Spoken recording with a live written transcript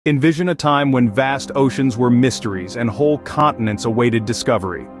Envision a time when vast oceans were mysteries and whole continents awaited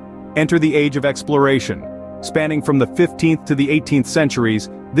discovery. Enter the Age of Exploration. Spanning from the 15th to the 18th centuries,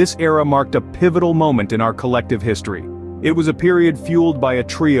 this era marked a pivotal moment in our collective history. It was a period fueled by a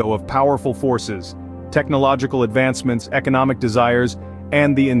trio of powerful forces: technological advancements, economic desires,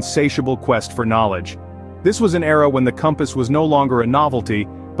 and the insatiable quest for knowledge. This was an era when the compass was no longer a novelty,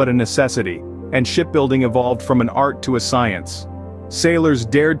 but a necessity, and shipbuilding evolved from an art to a science. Sailors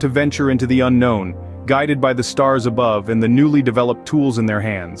dared to venture into the unknown, guided by the stars above and the newly developed tools in their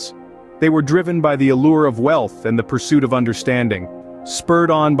hands. They were driven by the allure of wealth and the pursuit of understanding, spurred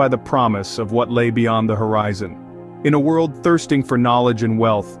on by the promise of what lay beyond the horizon. In a world thirsting for knowledge and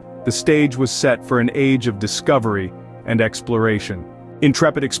wealth, the stage was set for an age of discovery and exploration.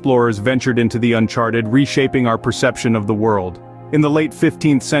 Intrepid explorers ventured into the uncharted, reshaping our perception of the world. In the late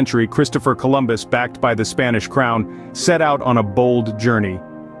 15th century, Christopher Columbus, backed by the Spanish crown, set out on a bold journey.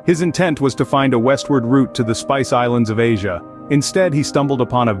 His intent was to find a westward route to the Spice Islands of Asia. Instead, he stumbled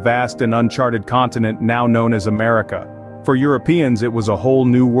upon a vast and uncharted continent now known as America. For Europeans, it was a whole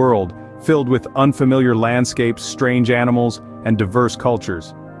new world, filled with unfamiliar landscapes, strange animals, and diverse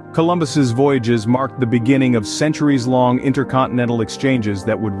cultures. Columbus's voyages marked the beginning of centuries-long intercontinental exchanges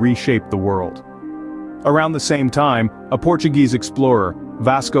that would reshape the world. Around the same time, a Portuguese explorer,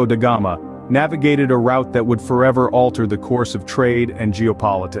 Vasco da Gama, navigated a route that would forever alter the course of trade and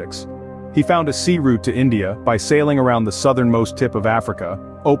geopolitics. He found a sea route to India by sailing around the southernmost tip of Africa,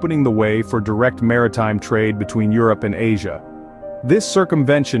 opening the way for direct maritime trade between Europe and Asia. This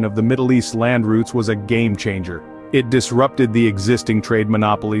circumvention of the Middle East land routes was a game-changer. It disrupted the existing trade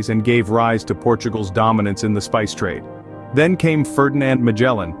monopolies and gave rise to Portugal's dominance in the spice trade. Then came Ferdinand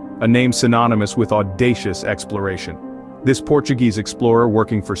Magellan, a name synonymous with audacious exploration. This Portuguese explorer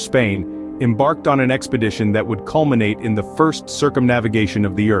working for Spain embarked on an expedition that would culminate in the first circumnavigation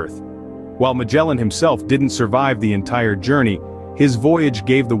of the Earth. While Magellan himself didn't survive the entire journey, his voyage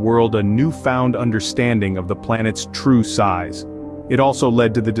gave the world a newfound understanding of the planet's true size. It also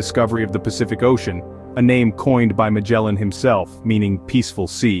led to the discovery of the Pacific Ocean, a name coined by Magellan himself, meaning peaceful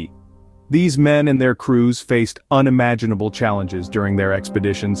sea. These men and their crews faced unimaginable challenges during their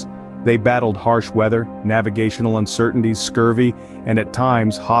expeditions. They battled harsh weather, navigational uncertainties, scurvy, and at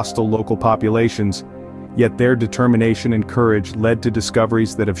times hostile local populations. Yet their determination and courage led to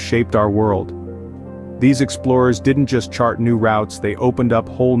discoveries that have shaped our world. These explorers didn't just chart new routes, they opened up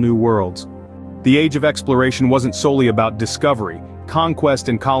whole new worlds. The Age of Exploration wasn't solely about discovery. Conquest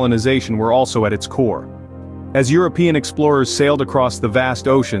and colonization were also at its core. As European explorers sailed across the vast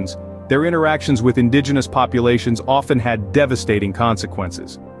oceans, their interactions with indigenous populations often had devastating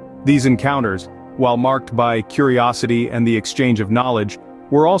consequences. These encounters, while marked by curiosity and the exchange of knowledge,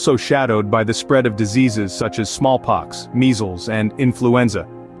 were also shadowed by the spread of diseases such as smallpox, measles, and influenza,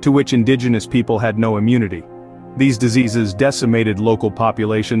 to which indigenous people had no immunity. These diseases decimated local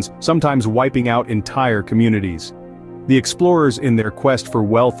populations, sometimes wiping out entire communities. The explorers, in their quest for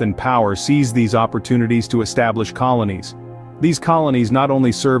wealth and power, seized these opportunities to establish colonies. These colonies not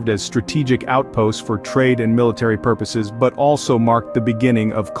only served as strategic outposts for trade and military purposes, but also marked the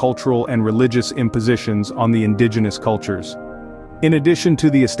beginning of cultural and religious impositions on the indigenous cultures. In addition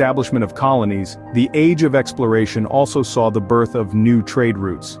to the establishment of colonies, the Age of Exploration also saw the birth of new trade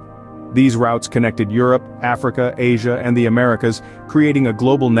routes. These routes connected Europe, Africa, Asia, and the Americas, creating a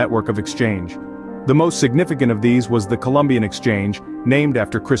global network of exchange. The most significant of these was the Columbian Exchange, named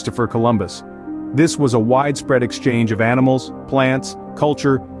after Christopher Columbus. This was a widespread exchange of animals, plants,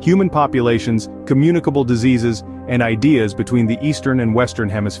 culture, human populations, communicable diseases, and ideas between the Eastern and Western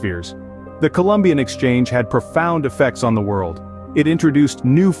hemispheres. The Columbian Exchange had profound effects on the world. It introduced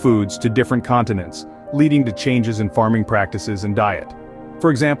new foods to different continents, leading to changes in farming practices and diet.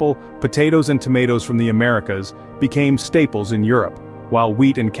 For example, potatoes and tomatoes from the Americas became staples in Europe, while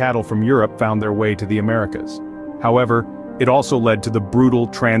wheat and cattle from Europe found their way to the Americas. However, it also led to the brutal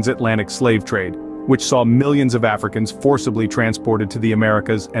transatlantic slave trade, which saw millions of Africans forcibly transported to the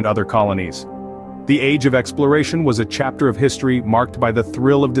Americas and other colonies. The Age of Exploration was a chapter of history marked by the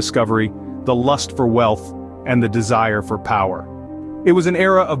thrill of discovery, the lust for wealth, and the desire for power. It was an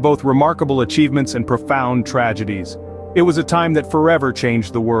era of both remarkable achievements and profound tragedies. It was a time that forever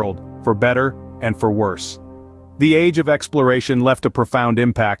changed the world, for better and for worse. The Age of Exploration left a profound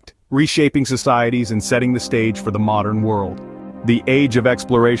impact, reshaping societies and setting the stage for the modern world. The Age of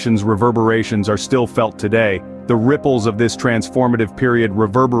Exploration's reverberations are still felt today. The ripples of this transformative period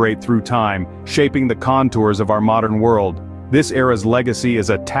reverberate through time, shaping the contours of our modern world. This era's legacy is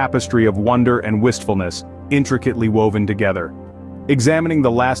a tapestry of wonder and wistfulness, intricately woven together. Examining the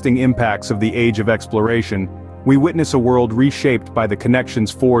lasting impacts of the Age of Exploration, We witness a world reshaped by the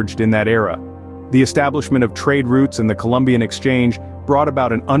connections forged in that era. The establishment of trade routes and the Columbian Exchange brought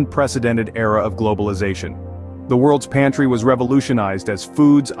about an unprecedented era of globalization. The world's pantry was revolutionized as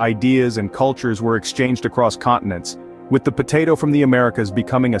foods, ideas, and cultures were exchanged across continents, with the potato from the Americas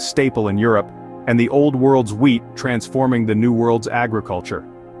becoming a staple in Europe, and the Old World's wheat transforming the New World's agriculture.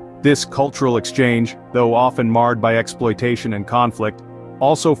 This cultural exchange, though often marred by exploitation and conflict,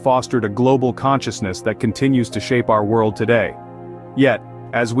 also fostered a global consciousness that continues to shape our world today. Yet,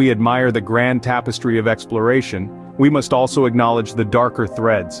 as we admire the grand tapestry of exploration, we must also acknowledge the darker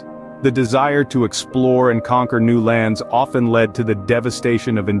threads. The desire to explore and conquer new lands often led to the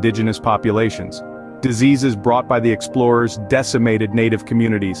devastation of indigenous populations. Diseases brought by the explorers decimated native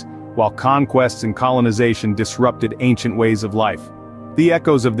communities, while conquests and colonization disrupted ancient ways of life. The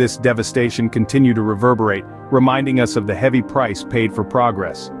echoes of this devastation continue to reverberate, reminding us of the heavy price paid for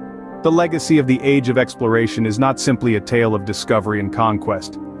progress. The legacy of the Age of Exploration is not simply a tale of discovery and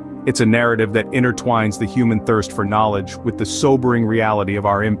conquest. It's a narrative that intertwines the human thirst for knowledge with the sobering reality of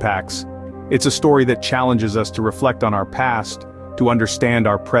our impacts. It's a story that challenges us to reflect on our past, to understand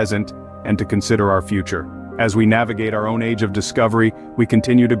our present, and to consider our future. As we navigate our own age of discovery, we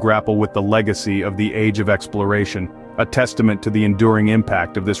continue to grapple with the legacy of the Age of Exploration, a testament to the enduring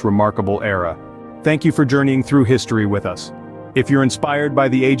impact of this remarkable era. Thank you for journeying through history with us. If you're inspired by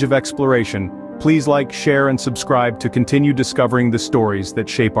the Age of Exploration, please like, share, and subscribe to continue discovering the stories that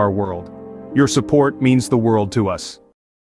shape our world. Your support means the world to us.